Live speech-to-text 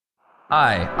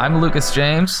Hi, I'm Lucas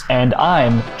James. And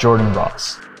I'm Jordan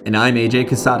Ross. And I'm AJ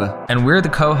Casada. And we're the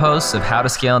co-hosts of How to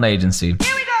Scale an Agency.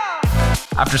 Here we go!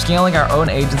 After scaling our own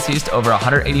agencies to over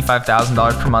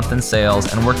 $185,000 per month in sales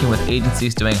and working with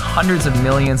agencies doing hundreds of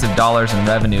millions of dollars in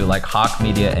revenue like Hawk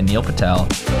Media and Neil Patel,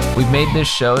 we've made this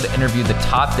show to interview the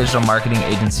top digital marketing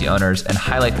agency owners and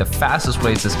highlight the fastest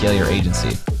ways to scale your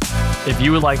agency. If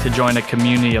you would like to join a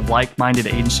community of like-minded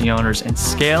agency owners and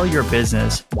scale your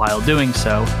business while doing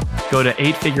so, go to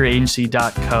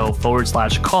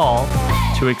 8figureagency.co/call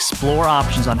to explore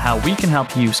options on how we can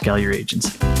help you scale your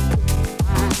agency.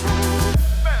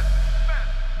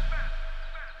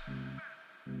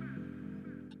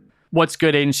 What's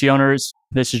good, agency owners?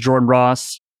 This is Jordan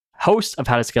Ross, host of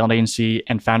How to Scale an Agency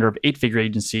and founder of 8-Figure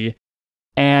Agency.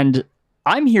 And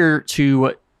I'm here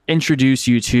to introduce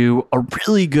you to a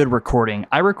really good recording.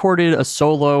 I recorded a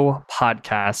solo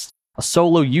podcast, a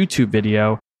solo YouTube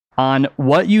video on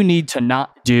what you need to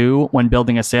not do when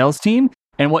building a sales team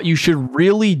and what you should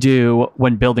really do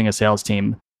when building a sales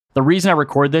team. The reason I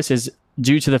record this is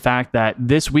due to the fact that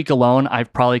this week alone,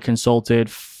 I've probably consulted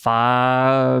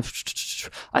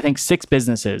 6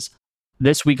 businesses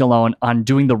this week alone on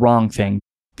doing the wrong thing.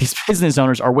 These business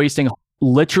owners are wasting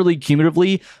literally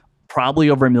cumulatively probably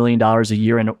over $1 million a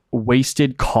year in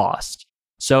wasted cost.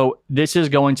 So this is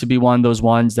going to be one of those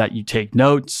ones that you take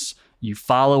notes, you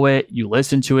follow it, you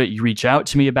listen to it, you reach out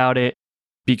to me about it,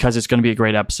 because it's going to be a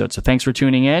great episode. So thanks for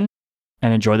tuning in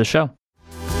and enjoy the show.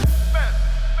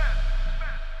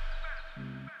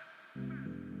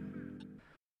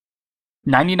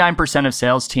 "99% of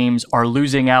sales teams are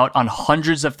losing out on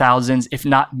hundreds of thousands, if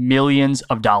not millions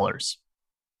of dollars.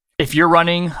 If you're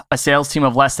running a sales team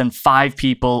of less than 5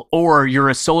 people, or you're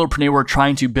a solopreneur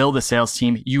trying to build a sales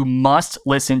team, you must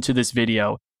listen to this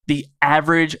video. The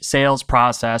average sales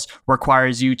process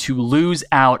requires you to lose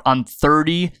out on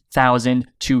 $30,000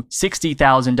 to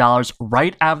 $60,000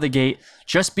 right out of the gate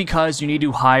just because you need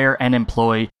to hire an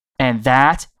employee. And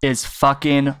that is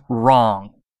fucking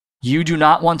wrong. You do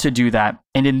not want to do that.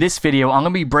 And in this video, I'm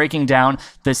going to be breaking down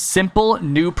the simple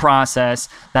new process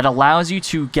that allows you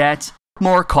to get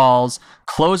more calls,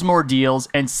 close more deals,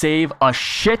 and save a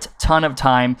shit ton of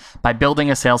time by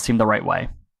building a sales team the right way.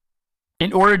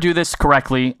 In order to do this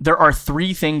correctly, there are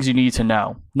 3 things you need to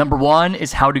know. Number 1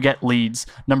 is how to get leads.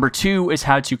 Number 2 is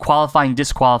how to qualify and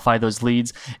disqualify those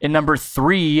leads. And number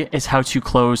 3 is how to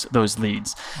close those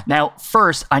leads. Now,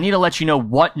 first, I need to let you know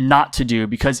what not to do,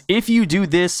 because if you do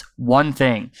this one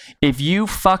thing, if you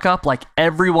fuck up like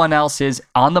everyone else is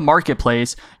on the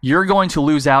marketplace, you're going to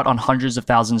lose out on hundreds of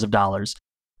thousands of dollars.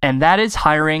 And that is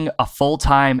hiring a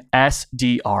full-time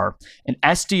SDR. An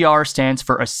SDR stands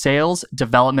for a sales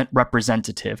development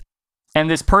representative. And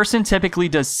this person typically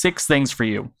does 6 things for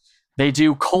you. They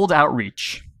do cold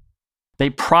outreach.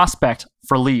 They prospect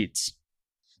for leads.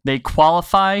 They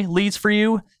qualify leads for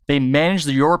you. They manage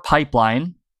your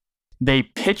pipeline. They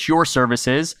pitch your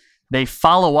services. They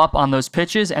follow up on those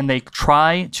pitches, and they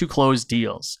try to close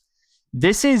deals.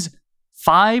 This is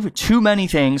 5 too many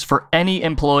things for any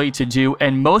employee to do,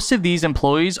 and most of these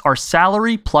employees are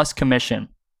salary plus commission.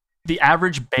 The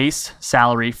average base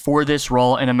salary for this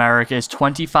role in America is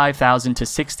 $25,000 to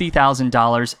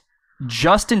 $60,000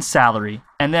 just in salary,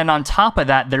 and then on top of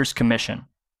that, there's commission.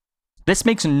 This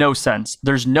makes no sense.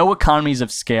 There's no economies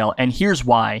of scale, and here's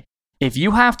why. If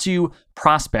you have to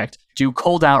prospect, do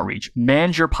cold outreach,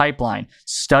 manage your pipeline,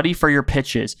 study for your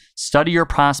pitches, study your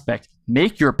prospect,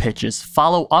 make your pitches,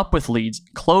 follow up with leads,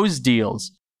 close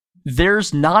deals,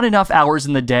 there's not enough hours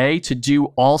in the day to do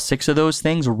all 6 of those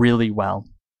things really well.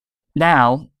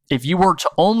 Now, if you were to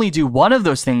only do one of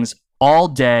those things all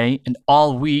day and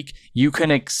all week, you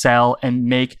can excel and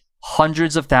make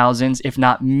hundreds of thousands, if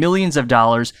not millions of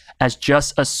dollars as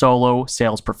just a solo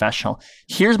sales professional.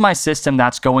 Here's my system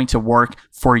that's going to work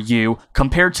for you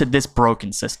compared to this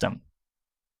broken system.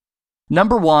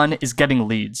 Number 1 is getting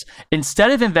leads.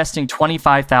 Instead of investing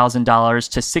 $25,000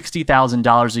 to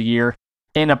 $60,000 a year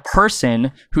in a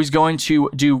person who's going to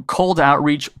do cold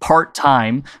outreach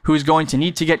part-time, who's going to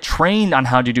need to get trained on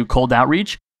how to do cold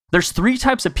outreach, there's 3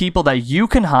 types of people that you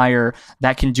can hire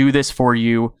that can do this for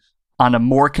you on a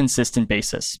more consistent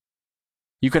basis.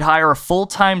 You could hire a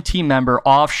full-time team member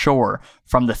offshore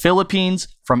from the Philippines,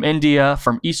 from India,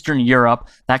 from Eastern Europe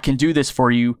that can do this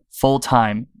for you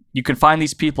full-time. You can find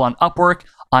these people on Upwork,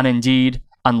 on Indeed,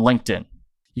 on LinkedIn.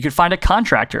 You can find a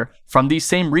contractor from these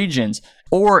same regions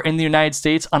or in the United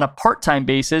States on a part-time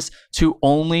basis to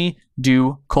only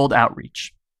do cold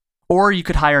outreach. Or you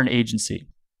could hire an agency.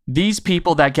 These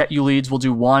people that get you leads will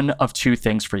do one of 2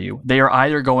 things for you. They are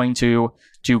either going to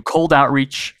do cold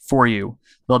outreach for you.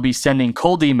 They'll be sending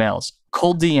cold emails,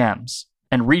 cold DMs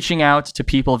and reaching out to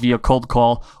people via cold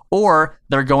call, or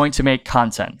they're going to make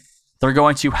content. They're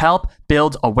going to help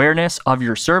build awareness of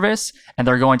your service, and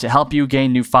they're going to help you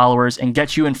gain new followers and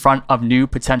get you in front of new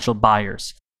potential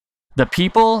buyers. The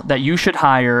people that you should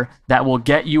hire that will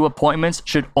get you appointments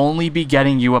should only be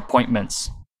getting you appointments.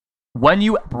 When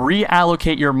you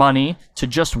reallocate your money to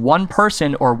just one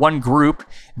person or one group,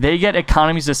 they get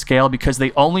economies of scale because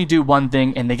they only do one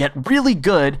thing and they get really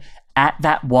good at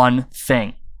that one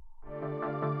thing.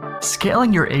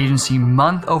 Scaling your agency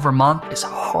month over month is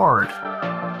hard.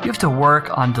 You have to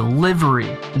work on delivery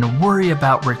and worry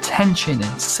about retention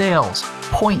and sales,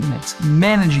 appointments,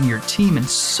 managing your team, and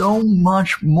so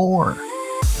much more.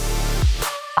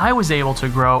 I was able to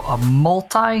grow a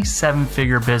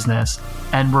multi-seven-figure business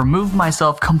and remove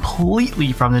myself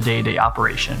completely from the day-to-day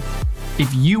operation.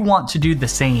 If you want to do the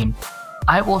same,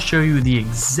 I will show you the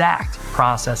exact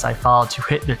process I followed to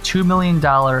hit the $2 million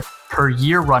per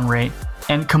year run rate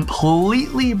and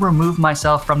completely remove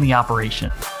myself from the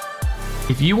operation.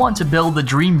 If you want to build the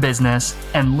dream business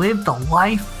and live the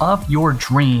life of your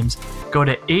dreams, go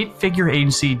to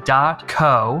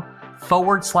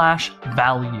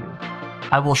 8figureagency.co/value.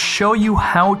 I will show you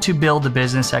how to build a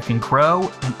business that can grow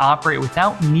and operate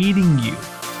without needing you.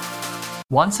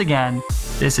 Once again,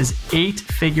 this is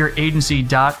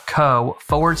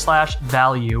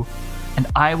 8figureagency.co/value, and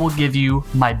I will give you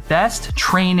my best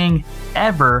training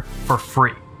ever for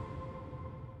free.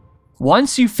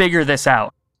 Once you figure this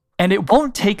out, and it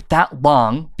won't take that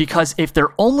long because if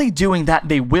they're only doing that,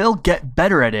 they will get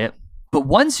better at it. But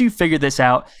once you figure this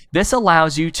out, this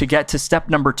allows you to get to step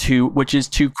number 2, which is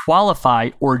to qualify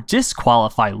or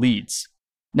disqualify leads.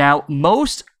 Now,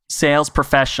 most sales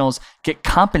professionals get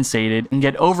compensated and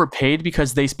get overpaid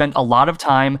because they spend a lot of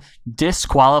time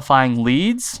disqualifying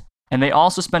leads, and they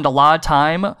also spend a lot of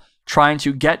time trying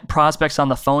to get prospects on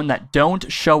the phone that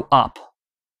don't show up.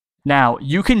 Now,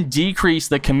 you can decrease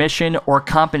the commission or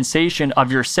compensation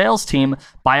of your sales team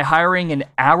by hiring an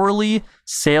hourly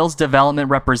sales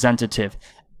development representative,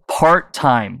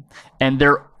 part-time, and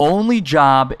their only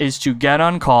job is to get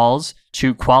on calls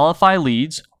to qualify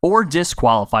leads or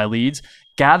disqualify leads,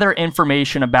 gather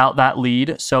information about that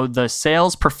lead so the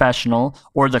sales professional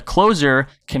or the closer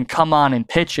can come on and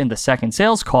pitch in the second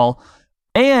sales call,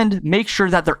 and make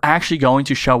sure that they're actually going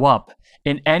to show up.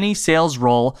 In any sales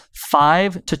role,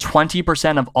 5 to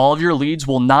 20% of all of your leads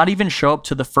will not even show up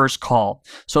to the first call.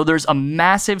 So there's a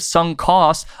massive sunk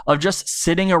cost of just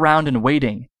sitting around and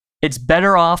waiting. It's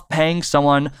better off paying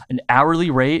someone an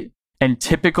hourly rate, and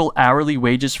typical hourly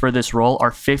wages for this role are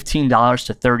 $15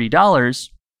 to $30,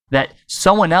 that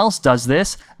someone else does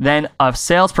this than a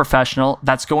sales professional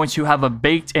that's going to have a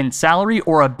baked-in salary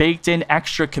or a baked-in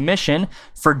extra commission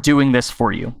for doing this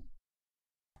for you.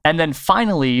 And then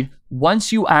finally,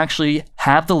 once you actually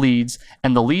have the leads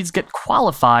and the leads get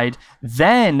qualified,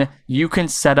 then you can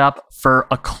set up for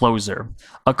a closer.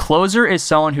 A closer is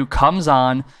someone who comes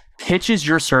on, pitches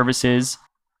your services,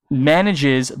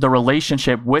 manages the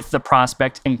relationship with the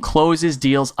prospect, and closes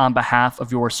deals on behalf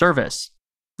of your service.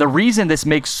 The reason this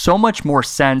makes so much more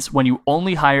sense when you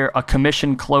only hire a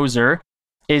commission closer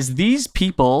is these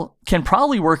people can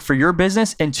probably work for your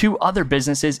business and 2 other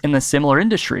businesses in the similar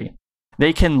industry.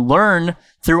 They can learn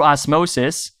through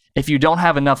osmosis if you don't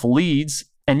have enough leads,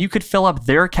 and you could fill up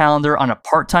their calendar on a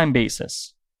part-time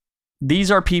basis. These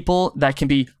are people that can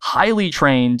be highly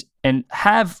trained and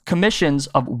have commissions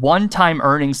of one-time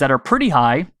earnings that are pretty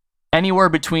high, anywhere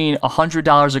between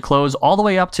 $100 a close all the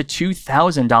way up to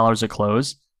 $2,000 a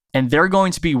close. And they're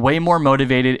going to be way more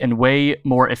motivated and way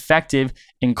more effective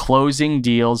in closing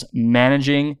deals,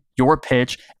 managing your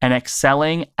pitch, and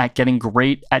excelling at getting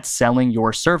great at selling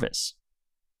your service.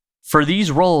 For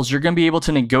these roles, you're going to be able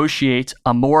to negotiate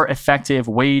a more effective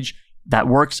wage that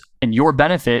works in your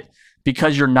benefit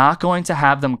because you're not going to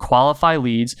have them qualify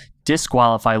leads,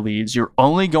 disqualify leads. You're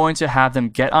only going to have them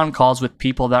get on calls with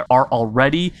people that are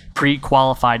already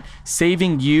pre-qualified,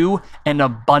 saving you an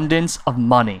abundance of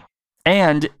money.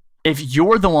 And if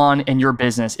you're the one in your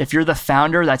business, if you're the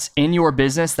founder that's in your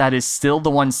business that is still the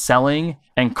one selling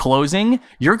and closing,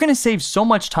 you're going to save so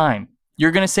much time.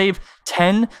 You're going to save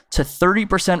 10 to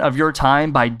 30% of your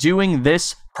time by doing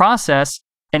this process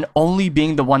and only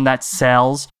being the one that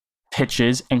sells,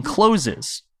 pitches, and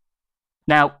closes.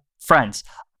 Now, friends,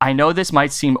 I know this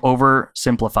might seem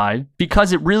oversimplified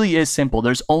because it really is simple.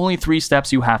 There's only 3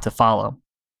 steps you have to follow.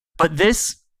 But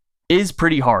this is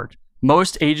pretty hard.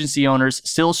 Most agency owners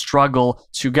still struggle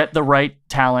to get the right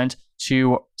talent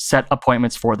to set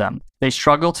appointments for them. They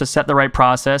struggle to set the right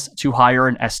process to hire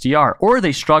an SDR, or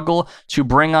they struggle to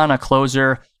bring on a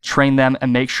closer, train them,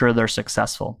 and make sure they're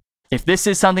successful. If this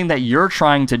is something that you're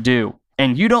trying to do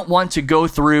and you don't want to go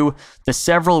through the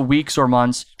several weeks or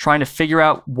months trying to figure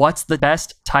out what's the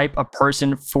best type of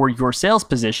person for your sales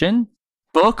position,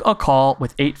 book a call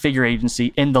with 8-Figure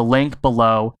Agency in the link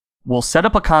below. We'll set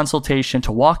up a consultation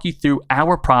to walk you through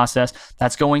our process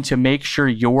that's going to make sure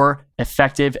you're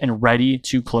effective and ready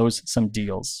to close some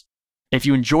deals. If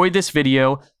you enjoyed this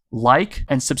video, like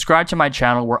and subscribe to my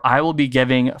channel where I will be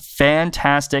giving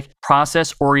fantastic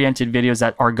process-oriented videos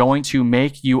that are going to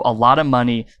make you a lot of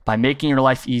money by making your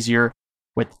life easier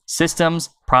with systems,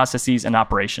 processes, and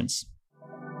operations.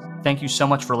 Thank you so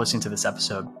much for listening to this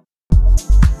episode.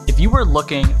 If you are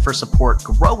looking for support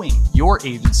growing your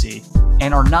agency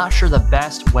and are not sure the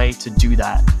best way to do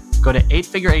that, go to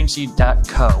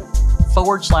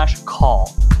 8figureagency.co/call,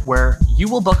 where you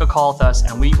will book a call with us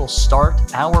and we will start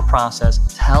our process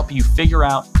to help you figure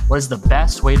out what is the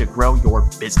best way to grow your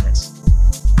business.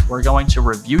 We're going to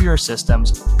review your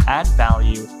systems, add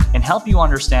value, and help you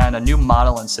understand a new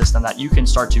model and system that you can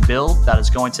start to build that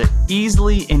is going to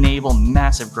easily enable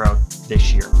massive growth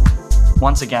this year.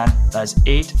 Once again, that is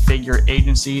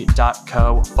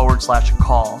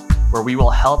 8figureagency.co/call, where we will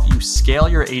help you scale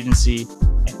your agency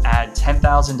and add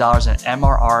 $10,000 in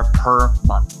MRR per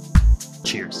month.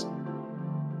 Cheers.